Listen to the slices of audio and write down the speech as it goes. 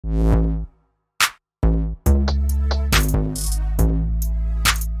Hello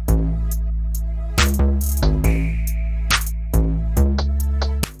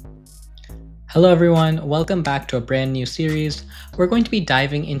everyone, welcome back to a brand new series. We're going to be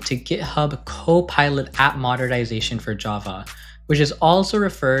diving into GitHub Copilot App Modernization for Java, which is also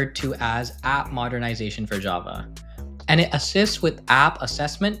referred to as App Modernization for Java. And it assists with app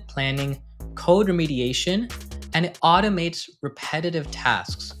assessment, planning, code remediation, and it automates repetitive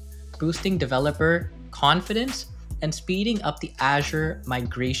tasks, boosting developer confidence and speeding up the Azure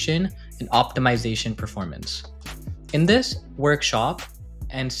migration and optimization performance. In this workshop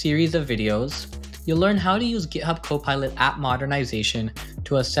and series of videos, you'll learn how to use GitHub Copilot App Modernization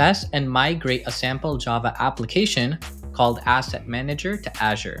to assess and migrate a sample Java application called Asset Manager to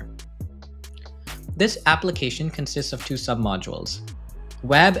Azure. This application consists of two submodules,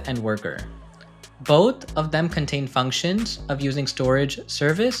 Web and Worker. Both of them contain functions of using storage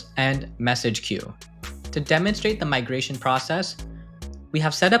service and message queue. To demonstrate the migration process, we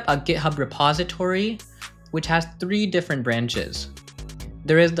have set up a GitHub repository which has three different branches.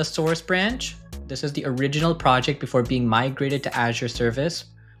 There is the source branch. This is the original project before being migrated to Azure Service.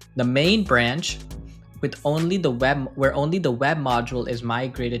 The main branch with only the web, where only the web module is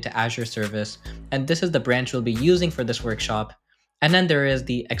migrated to Azure Service. And this is the branch we'll be using for this workshop. And then there is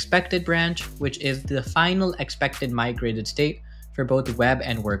the expected branch, which is the final expected migrated state for both web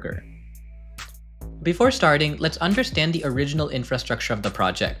and worker. Before starting, let's understand the original infrastructure of the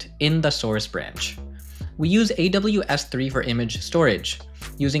project in the source branch. We use AWS S3 for image storage,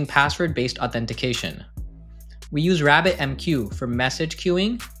 using password-based authentication. We use RabbitMQ for message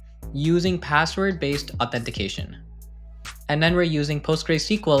queuing, using password-based authentication. And then we're using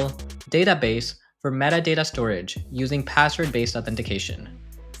PostgreSQL database for metadata storage, using password-based authentication.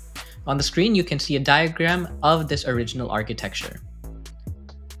 On the screen, you can see a diagram of this original architecture.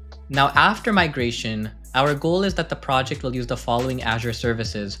 Now, after migration, our goal is that the project will use the following Azure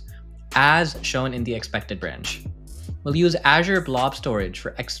services as shown in the expected branch. We'll use Azure Blob storage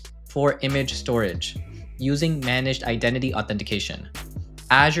for image storage using managed identity authentication,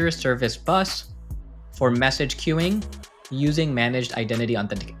 Azure Service Bus for message queuing using managed identity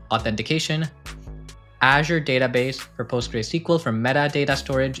authentication, Azure Database for PostgreSQL for metadata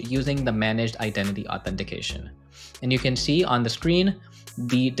storage using the managed identity authentication. And you can see on the screen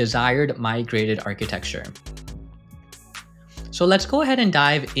the desired migrated architecture. So let's go ahead and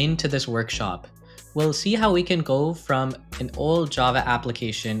dive into this workshop. We'll see how we can go from an old Java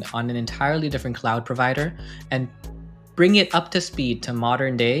application on an entirely different cloud provider and bring it up to speed to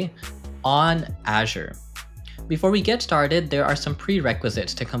modern day on Azure. Before we get started, there are some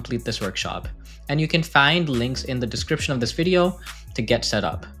prerequisites to complete this workshop, and you can find links in the description of this video to get set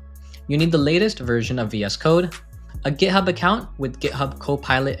up. You need the latest version of VS Code, a GitHub account with GitHub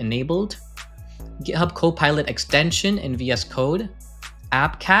Copilot enabled, GitHub Copilot extension in VS Code,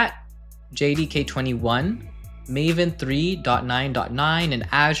 AppCAT, JDK21, Maven 3.9.9, and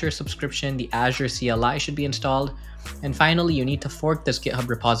Azure subscription, the Azure CLI should be installed. And finally, you need to fork this GitHub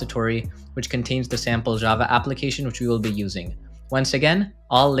repository, which contains the sample Java application which we will be using. Once again,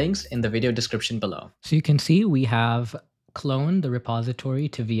 all links in the video description below. So you can see we have cloned the repository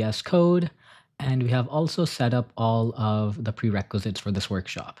to VS Code, and we have also set up all of the prerequisites for this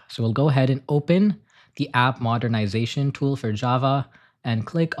workshop. So we'll go ahead and open the app modernization tool for Java and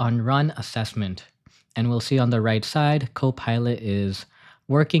click on Run Assessment. And we'll see on the right side, Copilot is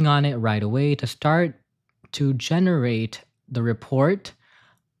working on it right away to start to generate the report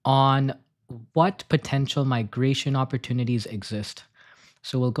on what potential migration opportunities exist.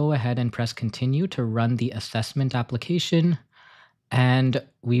 So we'll go ahead and press continue to run the assessment application. And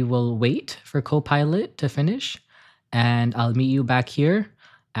we will wait for Copilot to finish, and I'll meet you back here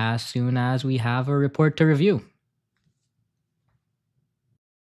as soon as we have a report to review.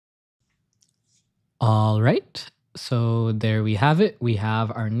 All right, so there we have it. We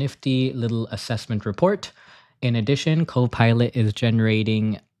have our nifty little assessment report. In addition, Copilot is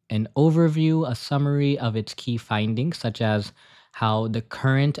generating an overview, a summary of its key findings, such as how the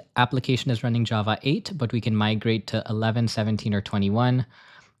current application is running Java 8, but we can migrate to 11, 17, or 21.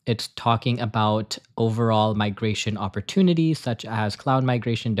 It's talking about overall migration opportunities, such as cloud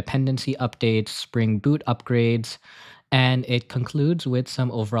migration, dependency updates, Spring Boot upgrades, and it concludes with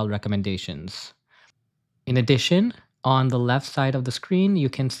some overall recommendations. In addition, on the left side of the screen, you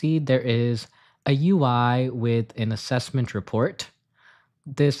can see there is a UI with an assessment report.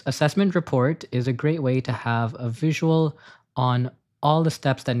 This assessment report is a great way to have a visual on all the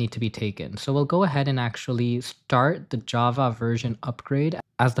steps that need to be taken. So we'll go ahead and actually start the Java version upgrade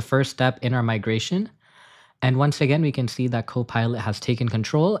as the first step in our migration. And once again, we can see that Copilot has taken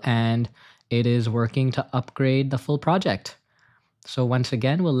control and it is working to upgrade the full project. So once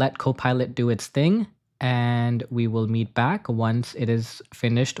again, we'll let Copilot do its thing and we will meet back once it is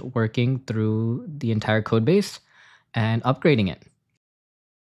finished working through the entire code base and upgrading it.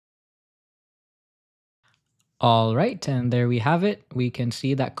 All right, and there we have it. We can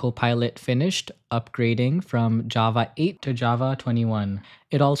see that Copilot finished upgrading from Java 8 to Java 21.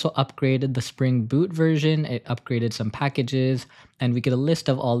 It also upgraded the Spring Boot version, it upgraded some packages, and we get a list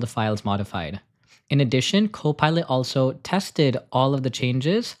of all the files modified. In addition, Copilot also tested all of the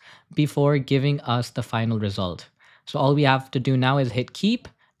changes before giving us the final result. So all we have to do now is hit keep,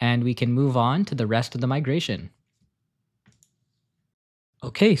 and we can move on to the rest of the migration.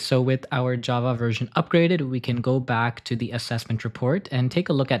 Okay, so with our Java version upgraded, we can go back to the assessment report and take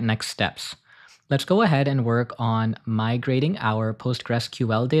a look at next steps. Let's go ahead and work on migrating our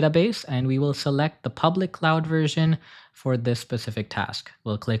PostgreSQL database, and we will select the public cloud version for this specific task.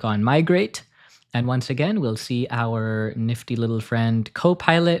 We'll click on Migrate, and once again, we'll see our nifty little friend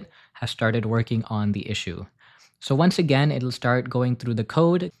Copilot has started working on the issue. So once again, it'll start going through the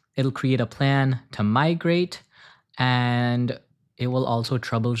code. It'll create a plan to migrate, and it will also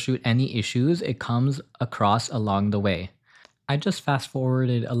troubleshoot any issues it comes across along the way. I just fast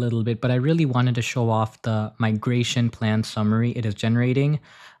forwarded a little bit, but I really wanted to show off the migration plan summary it is generating.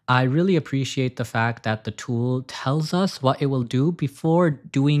 I really appreciate the fact that the tool tells us what it will do before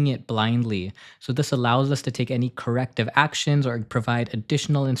doing it blindly. So this allows us to take any corrective actions or provide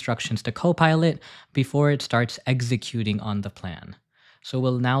additional instructions to Copilot before it starts executing on the plan. So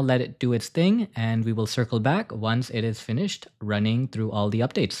we'll now let it do its thing and we will circle back once it is finished running through all the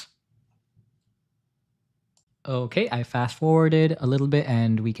updates. Okay, I fast forwarded a little bit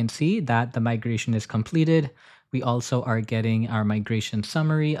and we can see that the migration is completed. We also are getting our migration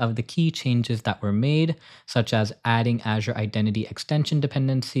summary of the key changes that were made, such as adding Azure Identity Extension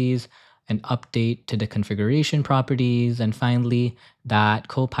dependencies, an update to the configuration properties, and finally, that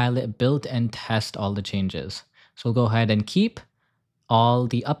Copilot built and test all the changes. So we'll go ahead and keep all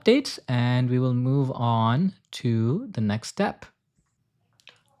the updates and we will move on to the next step.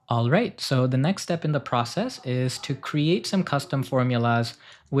 All right, so the next step in the process is to create some custom formulas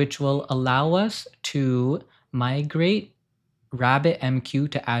which will allow us to migrate RabbitMQ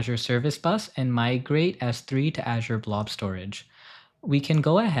to Azure Service Bus and migrate S3 to Azure Blob storage. We can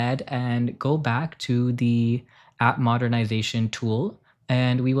go ahead and go back to the app modernization tool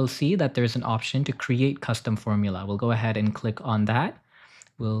and we will see that there's an option to create custom formula. We'll go ahead and click on that.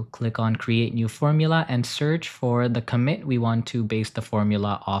 We'll click on create new formula and search for the commit we want to base the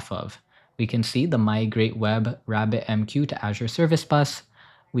formula off of. We can see the migrate web RabbitMQ to Azure Service Bus.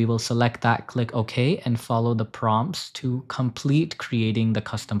 We will select that, click OK, and follow the prompts to complete creating the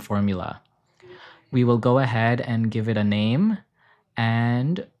custom formula. We will go ahead and give it a name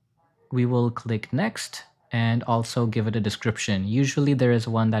and we will click next and also give it a description. Usually there is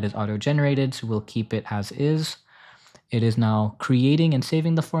one that is auto-generated, so we'll keep it as is. It is now creating and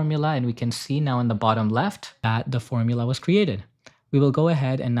saving the formula, and we can see now in the bottom left that the formula was created. We will go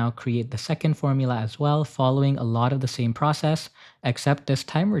ahead and now create the second formula as well, following a lot of the same process, except this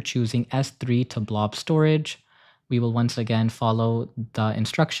time we're choosing S3 to blob storage. We will once again follow the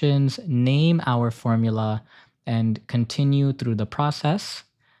instructions, name our formula, and continue through the process.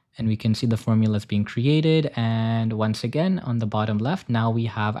 And we can see the formula is being created. And once again, on the bottom left, now we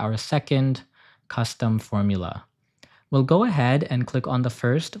have our second custom formula. We'll go ahead and click on the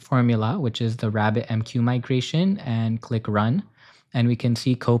first formula, which is the RabbitMQ migration, and click Run. And we can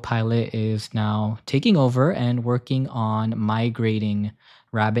see Copilot is now taking over and working on migrating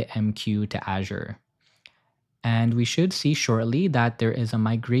RabbitMQ to Azure. And we should see shortly that there is a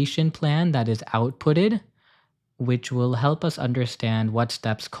migration plan that is outputted, which will help us understand what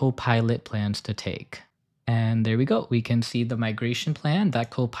steps Copilot plans to take. And there we go. We can see the migration plan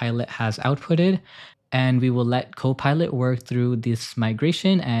that Copilot has outputted. And we will let Copilot work through this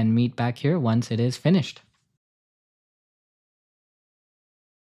migration and meet back here once it is finished.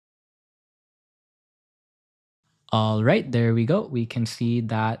 All right, there we go. We can see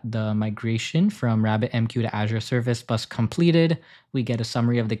that the migration from RabbitMQ to Azure Service Bus completed. We get a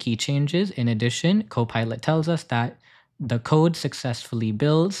summary of the key changes. In addition, Copilot tells us that the code successfully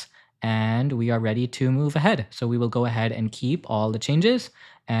builds and we are ready to move ahead. So we will go ahead and keep all the changes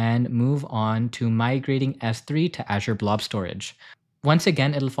and move on to migrating S3 to Azure Blob Storage. Once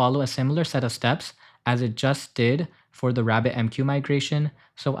again, it'll follow a similar set of steps as it just did for the RabbitMQ migration.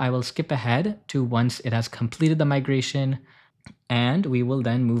 So I will skip ahead to once it has completed the migration and we will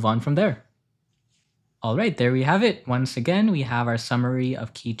then move on from there. All right, there we have it. Once again, we have our summary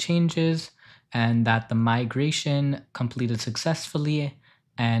of key changes and that the migration completed successfully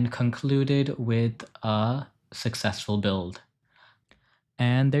and concluded with a successful build.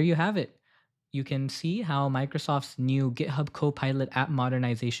 And there you have it. You can see how Microsoft's new GitHub Copilot App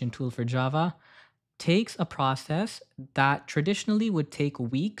Modernization tool for Java takes a process that traditionally would take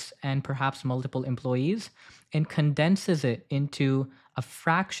weeks and perhaps multiple employees and condenses it into a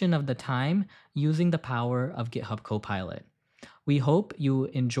fraction of the time using the power of GitHub Copilot. We hope you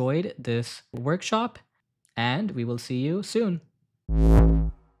enjoyed this workshop, and we will see you soon.